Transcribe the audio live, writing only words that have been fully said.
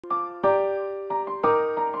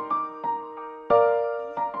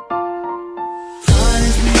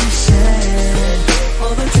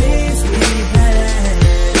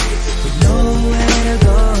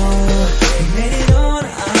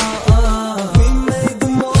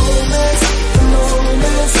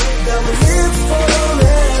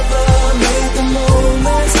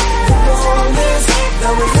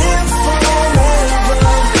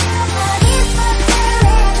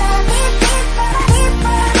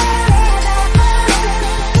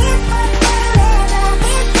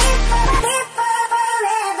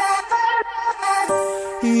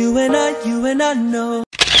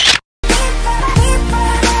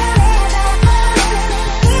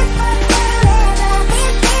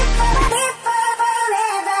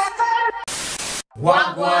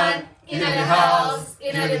one, in the house,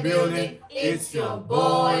 in the building. It's your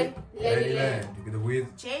boy, Ladyland. Together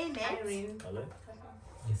with Jane, Irene,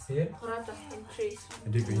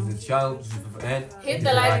 and if you're in the channel, and Hit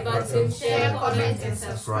the like button, share, comment, and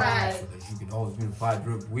subscribe subscribe. so that you can always be notified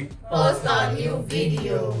every week. Post a new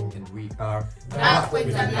video. And we are Back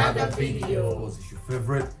with another Of video. course, it's your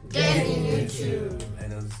favorite. Getting YouTube.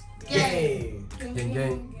 And it's Gang.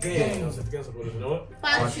 gang. Não sei porque essa coisa não é.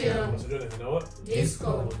 Patreon. Você já não é.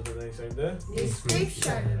 Discord. Vamos fazer isso ainda.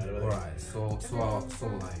 Description. Alright, so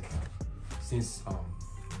like since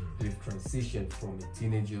we've transitioned from a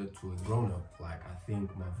teenager to a grown-up, like I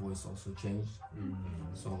think my voice also changed.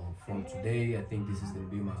 So from today, I think this is gonna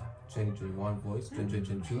be my 2021 voice,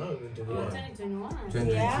 2022. Não, não entendeu. 2021.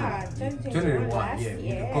 2022. Yeah, 2021 last yeah, we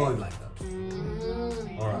year. can call it like that.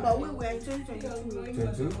 Alright. but we were 2022.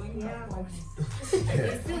 22? Yeah.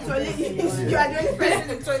 Yeah. So you are the only person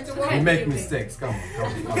in 21. We make mistakes, come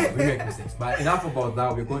on. We make mistakes. But enough about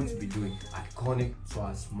that, we're going to be doing iconic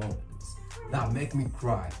trust moments that make me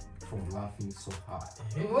cry from laughing so hard.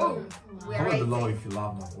 Oh, we are Comment right. below if you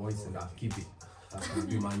love my voice and I'll keep it. That's gonna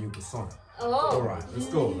be my new persona. Oh. Alright, let's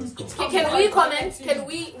go. Can we comment? Can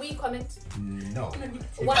we comment? No.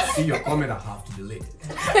 If What? I see your comment, I have to delete it.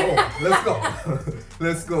 Oh,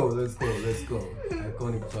 let's go. let's go.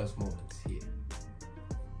 Iconic trust moments here.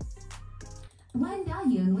 Wen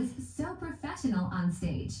Dayoon was so professional on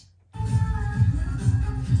stage.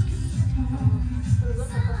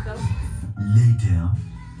 Lay down.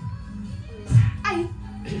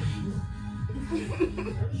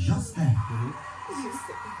 Just that.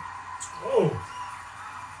 Oh,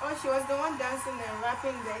 Oh, she was the one dancing and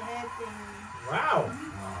rapping the hair thing. wow.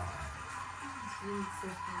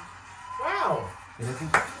 Wow. Anything?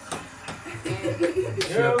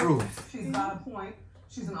 She approves. She's got a point.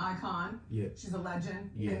 She's an icon. Yeah. She's a legend.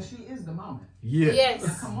 Yeah. And she is the moment. Yeah.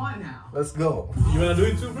 Yes. Come on now. Let's go. You wanna do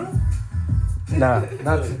it too, bro? Nah,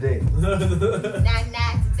 not today. Not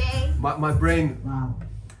today. My brain Wow.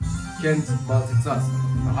 can't multitask.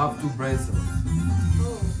 I have two brain cells.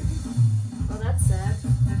 Oh, that's sad.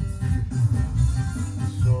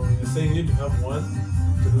 So you're saying you need to have one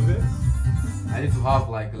to do that? I need to have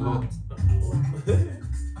like a lot.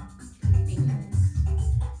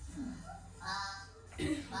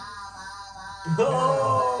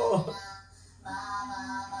 Oh.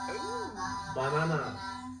 Banana.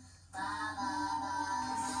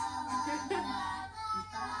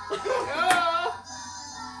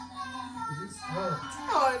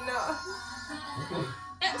 Oh no.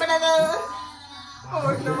 Banana.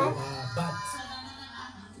 Oh no.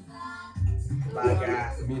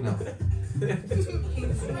 Baga. Me now.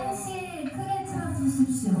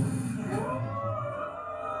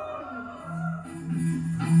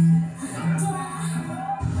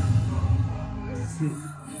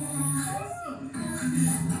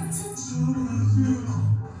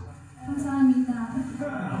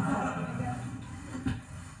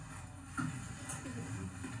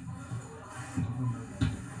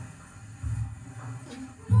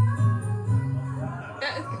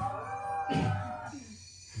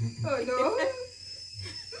 Oh no.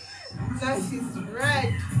 Now she's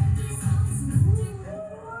red.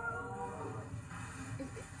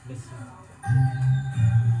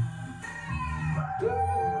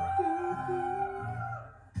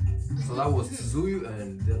 So that was Tsuyu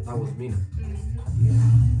and that was Mina.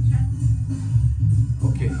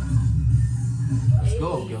 Okay. Let's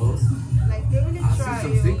go, girls. Like they really I try. see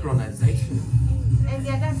some synchronization. And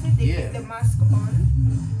they're dancing, they Yeah. keep the mask on.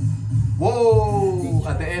 Whoa!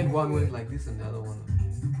 At the end, one went like this and the other one.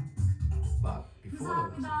 But before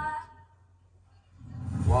that was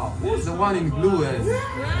wow. Who's the one in blue and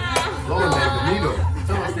long like the middle?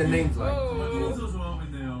 Tell us their names like. 여기서 좋아하고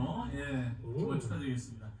있네요. 예. 정말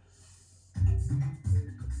축하드리겠습니다.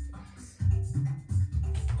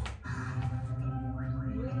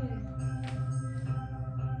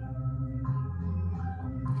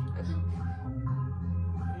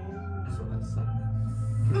 So that's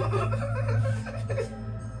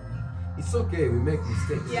it's okay, we make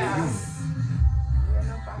mistakes. We're Yeah. human. We're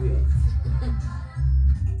not perfect. Yeah.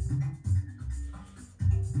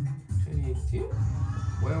 2018?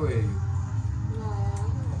 Where were you?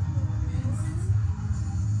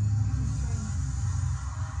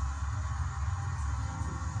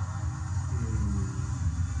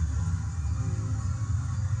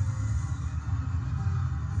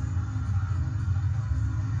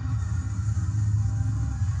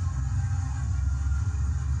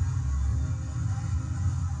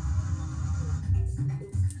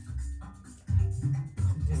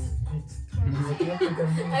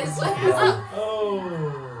 I swear.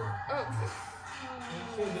 Oh.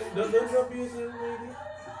 Don't drop you as a lady.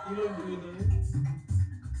 You look good on it.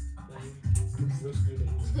 Looks good on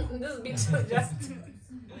you. This bitch just.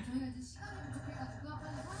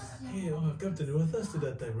 Hey, Captain, you were thirsty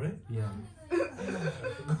that time, right? Yeah. I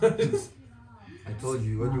forgot. I told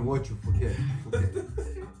you, when you watch, you forget.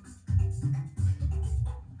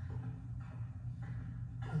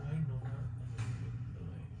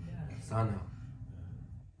 Sana.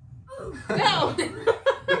 No!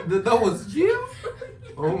 That was Jill?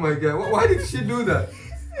 Oh my god, why did she do that?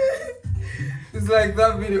 It's like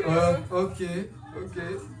that video. Okay.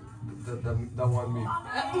 That one me.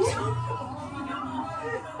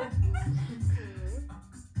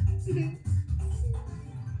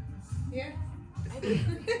 Yeah. This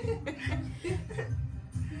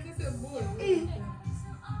is a bull.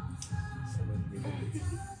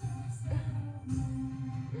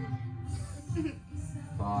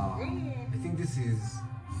 Wow. I think this is.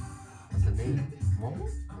 What's the name? Momo?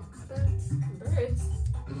 No. Birds.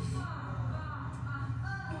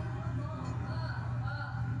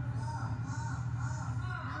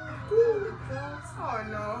 Oh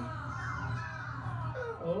no.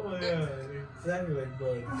 Oh my god, exactly like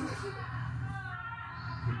birds.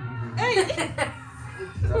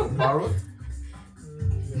 Is that a parrot?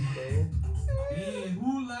 Hey,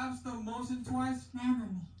 who laughs the most and twice?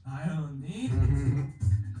 I don't need.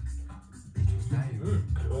 It was dying.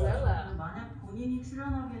 Cruella. 만약 본인이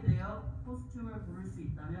출연하게 되어 코스튬을 고를 수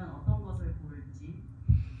있다면 어떤 것을 고를지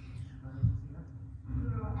말해주세요.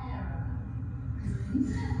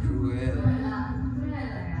 Cruella.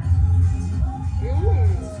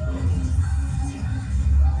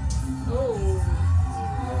 Oh.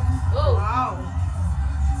 Oh. Wow.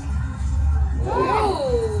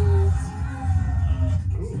 Oh.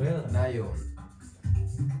 Cruella. Nayon.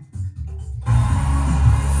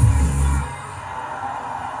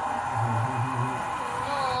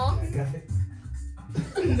 Aw. Café.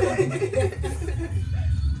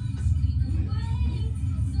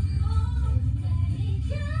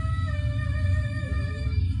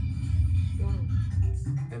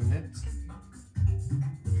 Mnet?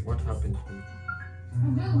 What happened to me?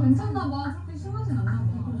 그래도 괜찮나 봐. 그렇게 심하진 않나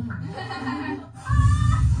봐.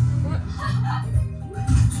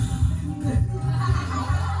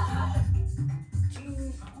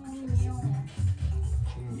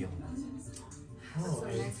 Shinyeong. Oh, I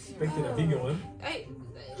expected a bigger one. Ay,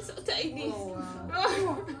 so tiny.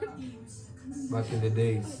 Back in the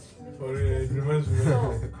days. For real, it reminds me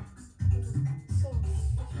of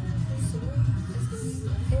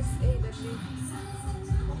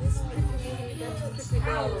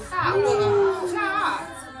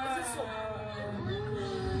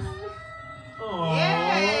Aww.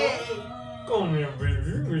 Yay. Come here,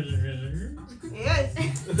 baby. Yes.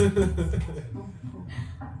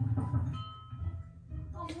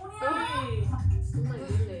 Oh my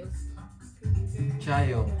goodness.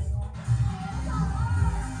 Chaeyoung.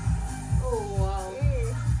 Oh wow.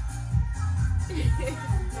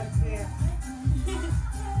 That's it.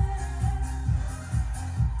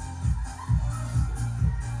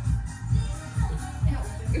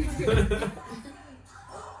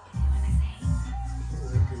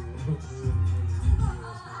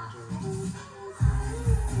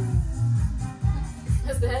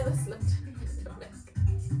 Has the head slept in the back?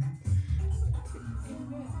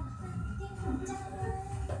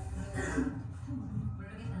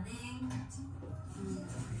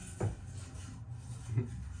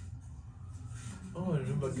 Oh, I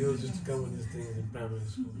remember girls used to come with these things in primary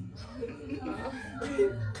school.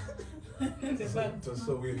 It was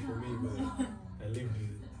so weird for me, but I lived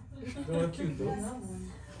with it. They were cute though.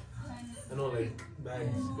 I know, like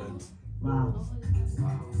bags, but Wow.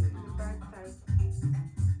 Bad type.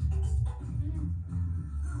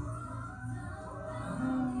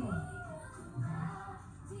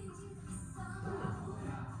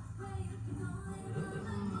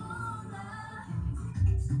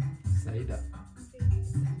 Saida.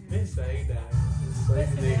 hey, Saida.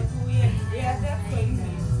 Saida's name. Yeah, that's what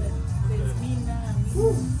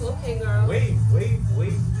Okay, girl. Wave,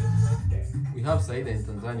 just like that. We have Saida in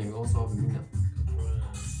Tanzania. We also have Mina.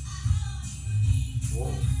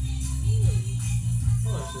 Whoa.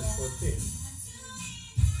 Oh, she's 14.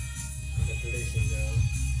 Congratulations, girl.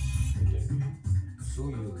 You're doing good.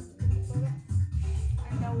 Suyu.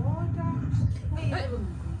 And the water. Hey.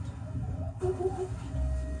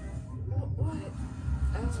 What?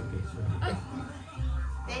 It's okay, sorry.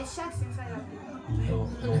 There's sharks inside of it. No.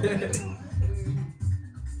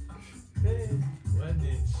 Hey, why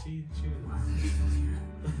did she choose?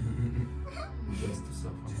 Just to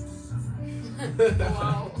suffer.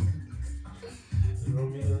 Wow.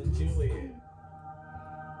 Romeo and Juliet.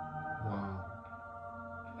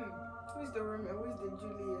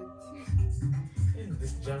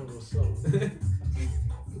 this jungle soul.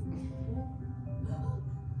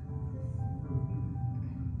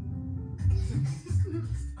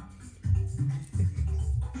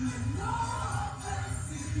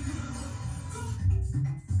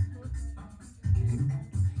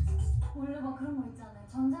 원래 막 그런 거 있잖아요.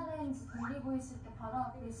 전자레인지 돌리고 있을 때 바로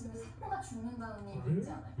앞에 있으면 세포가 죽는다는 얘기 있지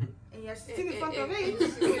않아요? And you're sitting in front of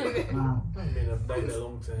it. Wow. I mean, I've died a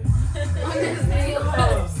long time.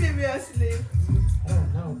 Seriously. Oh,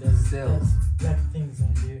 now there's Cells. black things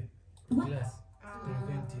on the glass.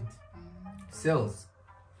 Prevent it. Cells.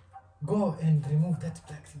 Go and remove that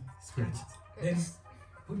black thing. Scratch it. Then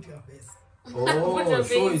put your face. Oh,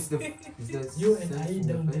 so it's the You and cells I in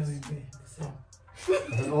the down there face? will be the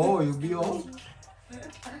same. Oh, you be all?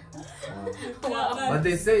 But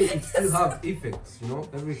they say it still have effects, you know?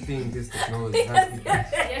 Everything in this technology has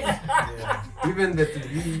effects. Yeah. Even the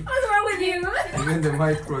TV, What's wrong with you? even the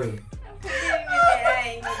microwave.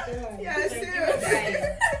 Yeah, seriously.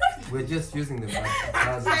 We're just using the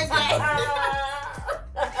battery.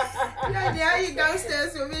 Yeah, yeah, you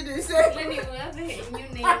downstairs will be the same. Lenny, we have a new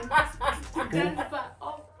name. Grandpa.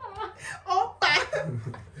 Opa.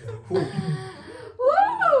 Who?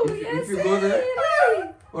 Woo! If you go there,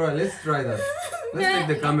 alright, let's try that. Let's take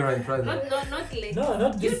the camera and try that. Not Lenny. No,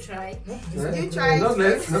 not You this. try. Not this. Eh? You try Not it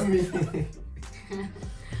let's, first. not me.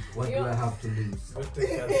 What do I have to lose? Go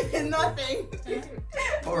take that. Nothing.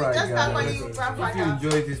 Alright, Just have guys. money with If grandfather. you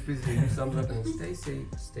enjoyed this, please give me thumbs up and stay safe,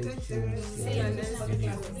 stay tuned. See you next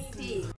video. See.